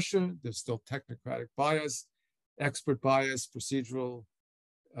bureaucratic inertia. There's still technocratic bias, expert bias, procedural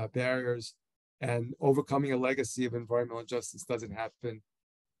barriers, and overcoming a legacy of environmental injustice doesn't happen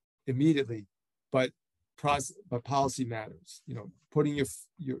immediately, but policy matters. You know, putting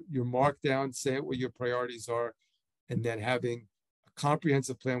your mark down, saying what your priorities are, and then having a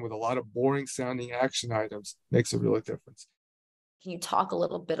comprehensive plan with a lot of boring sounding action items makes a real difference. Can you talk a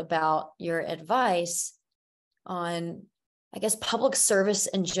little bit about your advice on I guess, public service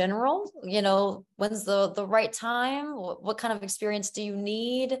in general? When's the right time? What kind of experience do you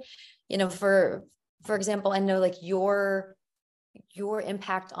need? For example, I know like your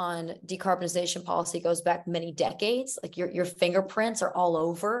impact on decarbonization policy goes back many decades. Like your fingerprints are all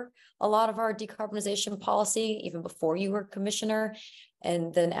over a lot of our decarbonization policy, even before you were commissioner.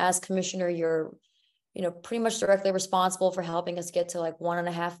 And then as commissioner, you're pretty much directly responsible for helping us get to like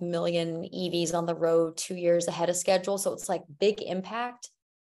 1.5 million EVs on the road 2 years ahead of schedule. So it's like big impact.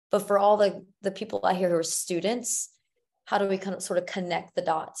 But for all the people out here who are students, how do we kind of sort of connect the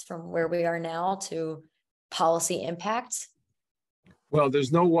dots from where we are now to policy impact? Well,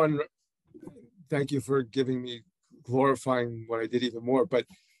 there's no one, thank you for giving me, glorifying what I did even more, but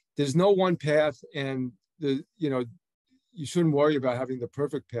there's no one path, and you shouldn't worry about having the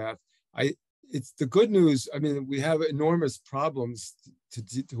perfect path. It's the good news. I mean, we have enormous problems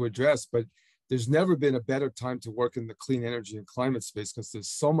to address, but there's never been a better time to work in the clean energy and climate space because there's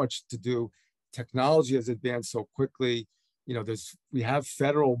so much to do. Technology has advanced so quickly. We have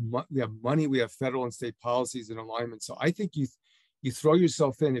money, we have federal and state policies in alignment. So I think you throw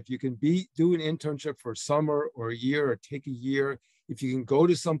yourself in. If you can do an internship for a summer or a year or take a year, if you can go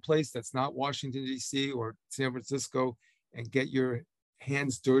to some place that's not Washington, D.C. or San Francisco and get your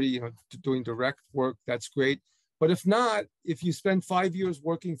hands dirty, doing direct work, that's great. But if not, if you spend 5 years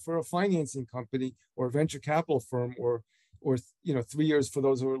working for a financing company or a venture capital firm or 3 years for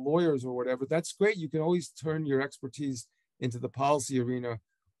those who are lawyers or whatever, that's great. You can always turn your expertise into the policy arena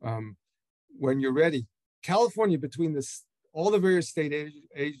when you're ready. California, between all the various state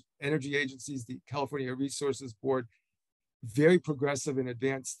energy agencies, the California Air Resources Board, very progressive and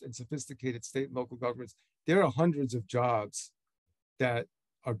advanced and sophisticated state and local governments, there are hundreds of jobs that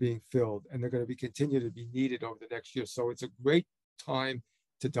are being filled, and they're going to continue to be needed over the next year. So it's a great time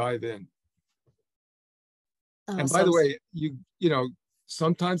to dive in. And by the way,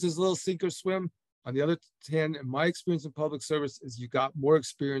 sometimes there's a little sink or swim. On the other hand, in my experience in public service is you got more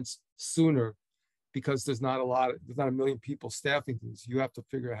experience sooner because there's not a million people staffing things. You have to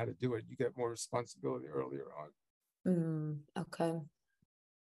figure out how to do it. You get more responsibility earlier on. Okay.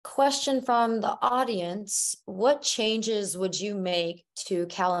 Question from the audience. What changes would you make to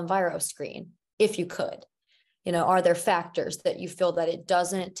CalEnviroScreen if you could? Are there factors that you feel that it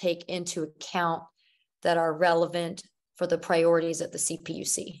doesn't take into account that are relevant for the priorities at the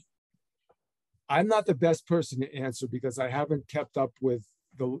CPUC? I'm not the best person to answer because I haven't kept up with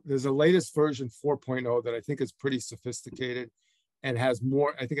there's a latest version 4.0 that I think is pretty sophisticated and has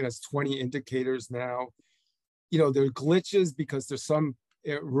more. I think it has 20 indicators now. There are glitches because there's some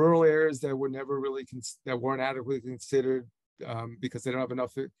rural areas that were never really that weren't adequately considered because they don't have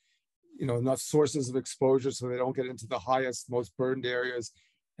enough enough sources of exposure, so they don't get into the highest, most burdened areas.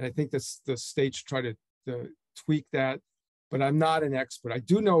 And I think the states try to tweak that, but I'm not an expert. I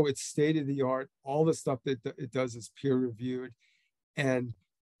do know it's state of the art. All the stuff that it does is peer reviewed, and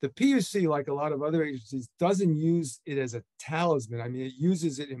the PUC, like a lot of other agencies, doesn't use it as a talisman. I mean, it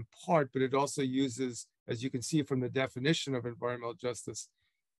uses it in part, but it also uses, as you can see from the definition of environmental justice,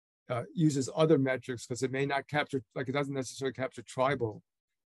 uses other metrics because it may not capture, like it doesn't necessarily capture tribal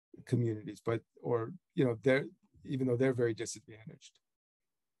communities, even though they're very disadvantaged.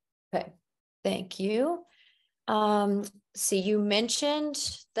 Okay, thank you. So you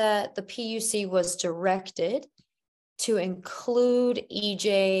mentioned that the PUC was directed to include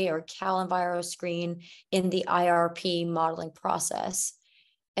EJ or CalEnviroScreen in the IRP modeling process.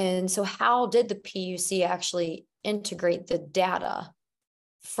 And so how did the PUC actually integrate the data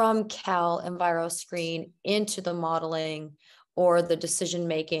from CalEnviroScreen into the modeling or the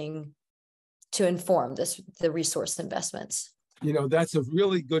decision-making to inform the resource investments? That's a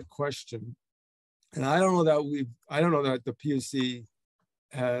really good question. And I don't know that the PUC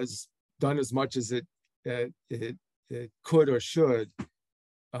has done as much as it could or should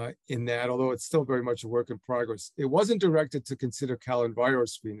in that, although it's still very much a work in progress. It wasn't directed to consider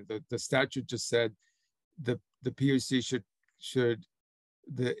CalEnviroScreen. The statute just said the PUC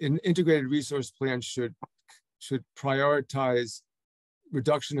the integrated resource plan should prioritize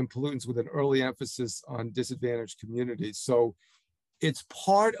reduction in pollutants with an early emphasis on disadvantaged communities. So it's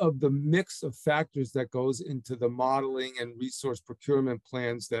part of the mix of factors that goes into the modeling and resource procurement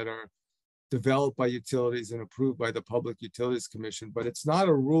plans that are developed by utilities and approved by the Public Utilities Commission. But it's not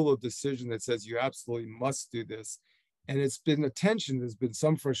a rule of decision that says you absolutely must do this. And it's been a tension. There's been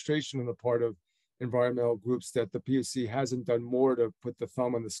some frustration on the part of environmental groups that the PUC hasn't done more to put the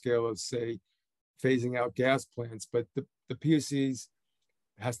thumb on the scale of, say, phasing out gas plants. But the PUC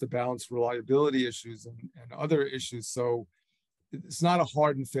has to balance reliability issues and other issues. So it's not a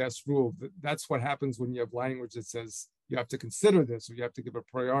hard and fast rule. That's what happens when you have language that says you have to consider this, or you have to give a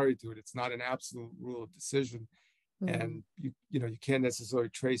priority to it. It's not an absolute rule of decision. And you know, you can't necessarily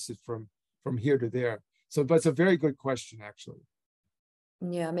trace it from here to there. So, but it's a very good question, actually.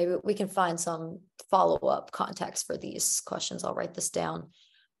 Yeah, maybe we can find some follow-up context for these questions. I'll write this down.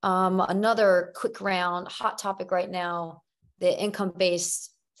 Another quick round, hot topic right now, the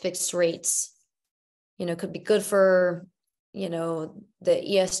income-based fixed rates, you know, could be good for, you know, the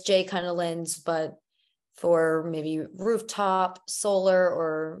ESG kind of lens, but for maybe rooftop, solar,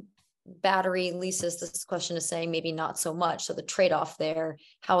 or battery leases, this question is saying maybe not so much. So the trade-off there,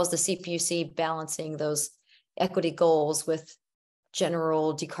 how is the CPUC balancing those equity goals with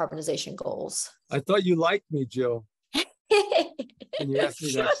general decarbonization goals? I thought you liked me, Jill. When you asked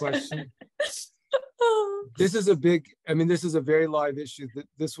me that question. This is a big, I mean, this is a very live issue.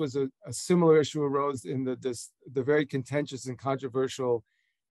 This was a similar issue arose in the very contentious and controversial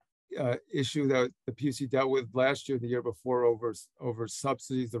issue that the PUC dealt with last year, the year before, over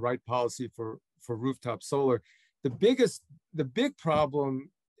subsidies, the right policy for rooftop solar. The big problem,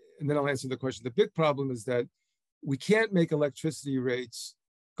 and then I'll answer the question. The big problem is that we can't make electricity rates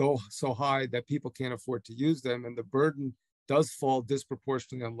go so high that people can't afford to use them, and the burden does fall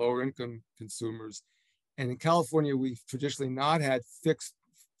disproportionately on lower income consumers. And in California, we've traditionally not had fixed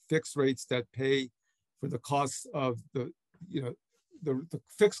rates that pay for the costs of the, you know, the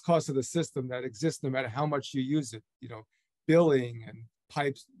fixed cost of the system that exists no matter how much you use it, you know, billing and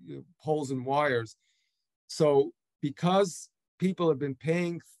pipes, you know, poles and wires. So because people have been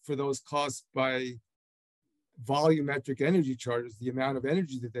paying for those costs by volumetric energy charges, the amount of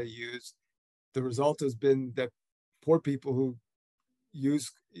energy that they use, the result has been that poor people who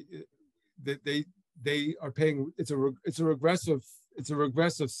use that they are paying. It's a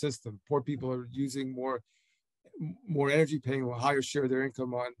regressive system. Poor people are using more energy, paying a higher share of their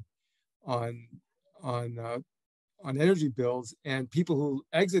income on energy bills, and people who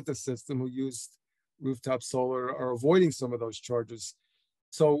exit the system, who use rooftop solar, are avoiding some of those charges.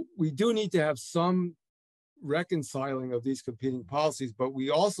 So we do need to have some reconciling of these competing policies, but we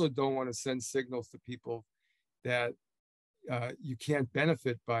also don't want to send signals to people that you can't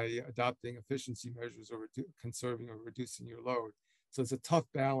benefit by adopting efficiency measures or conserving or reducing your load. So it's a tough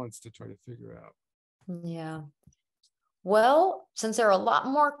balance to try to figure out. Yeah. Well, since there are a lot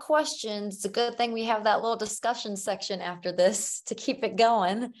more questions, it's a good thing we have that little discussion section after this to keep it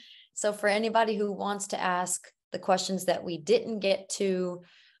going. So for anybody who wants to ask the questions that we didn't get to,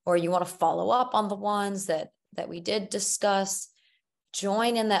 or you want to follow up on the ones that we did discuss,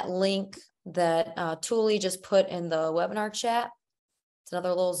 join in that link that Thule just put in the webinar chat. It's another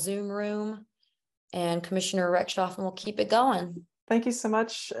little Zoom room, and Commissioner Rechtschaffen will keep it going. Thank you so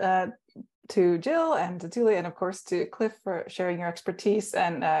much to Jill and to Thule, and of course to Cliff for sharing your expertise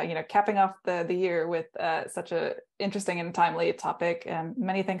and you know, capping off the year with such a interesting and timely topic.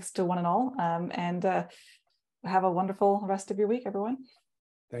 Many thanks to one and all, and have a wonderful rest of your week, everyone.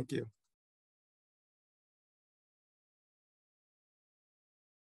 Thank you.